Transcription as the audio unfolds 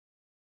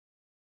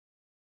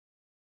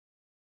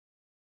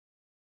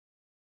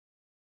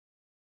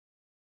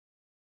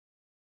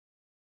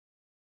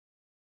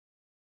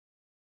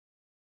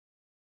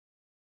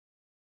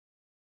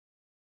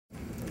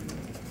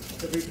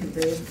the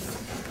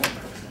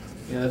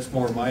reconveyance. Yeah, that's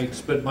more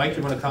Mike's. But Mike,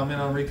 you want to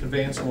comment on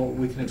reconveyance and what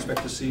we can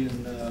expect to see in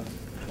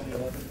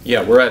 2011?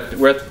 Yeah, we're at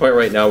the point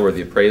right now where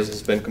the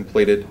appraisal's been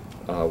completed.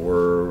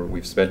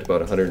 We've spent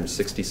about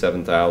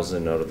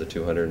 $167,000 out of the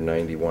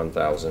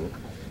 $291,000.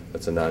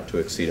 That's a not to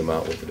exceed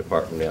amount with the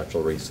Department of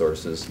Natural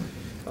Resources.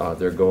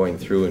 They're going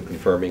through and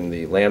confirming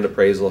the land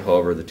appraisal.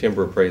 However, the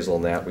timber appraisal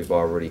and that we've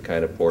already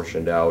kind of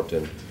portioned out,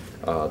 and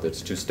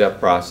it's a two-step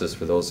process.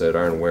 For those that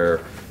aren't aware,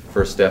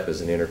 first step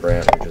is an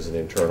intergrant, which is an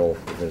internal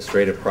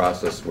administrative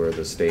process where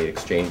the state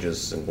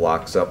exchanges and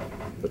blocks up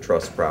the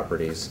trust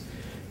properties.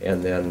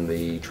 And then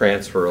the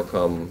transfer will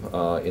come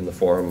in the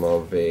form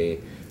of a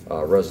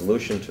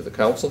resolution to the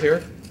council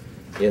here.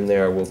 In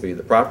there will be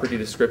the property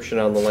description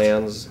on the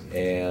lands,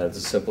 and it's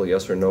a simple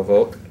yes or no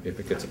vote. If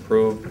it gets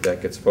approved,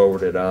 that gets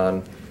forwarded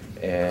on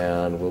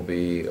and will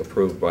be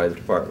approved by the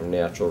Department of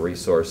Natural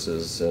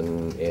Resources,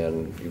 and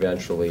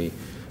eventually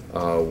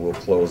we'll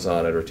close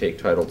on it or take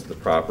title to the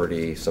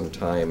property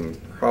sometime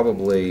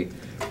probably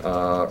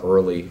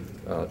early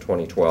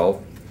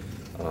 2012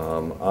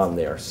 on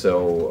there.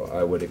 So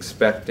I would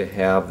expect to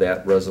have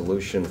that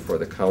resolution for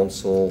the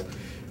council.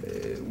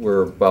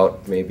 We're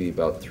maybe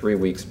about 3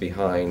 weeks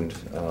behind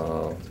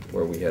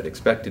where we had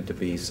expected to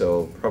be,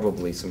 so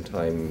probably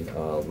sometime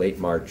late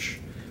March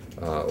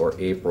or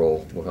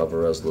April we'll have a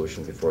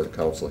resolution before the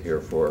council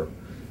here for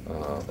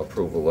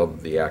approval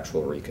of the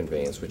actual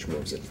reconveyance, which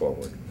moves it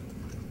forward.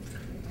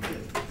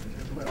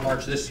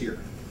 March this year.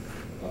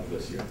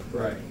 This year.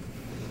 Right.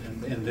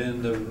 And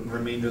then the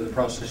remainder of the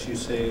process, you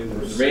say, The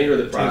remainder of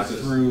the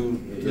process through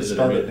the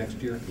start of next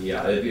year?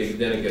 Yeah,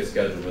 then it gets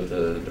scheduled with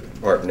the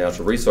Department of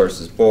Natural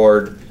Resources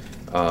Board.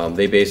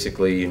 They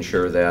basically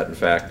ensure that, in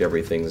fact,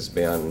 everything's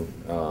been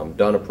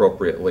done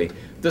appropriately.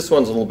 This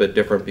one's a little bit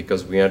different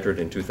because we entered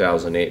in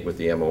 2008 with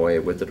the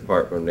MOA with the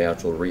Department of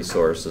Natural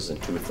Resources. In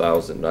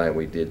 2009,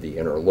 we did the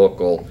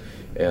interlocal,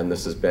 and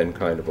this has been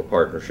kind of a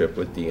partnership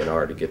with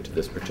DNR to get to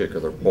this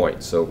particular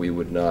point. So we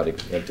would not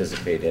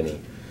anticipate any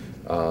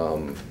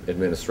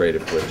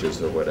administrative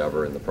glitches or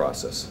whatever in the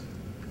process.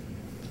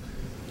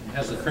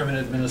 Has the Cremin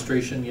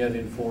administration yet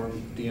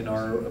informed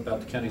DNR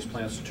about the county's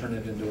plans to turn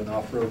it into an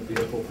off-road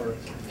vehicle park?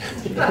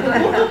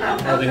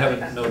 No, they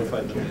haven't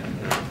notified them yet.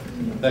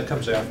 That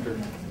comes after.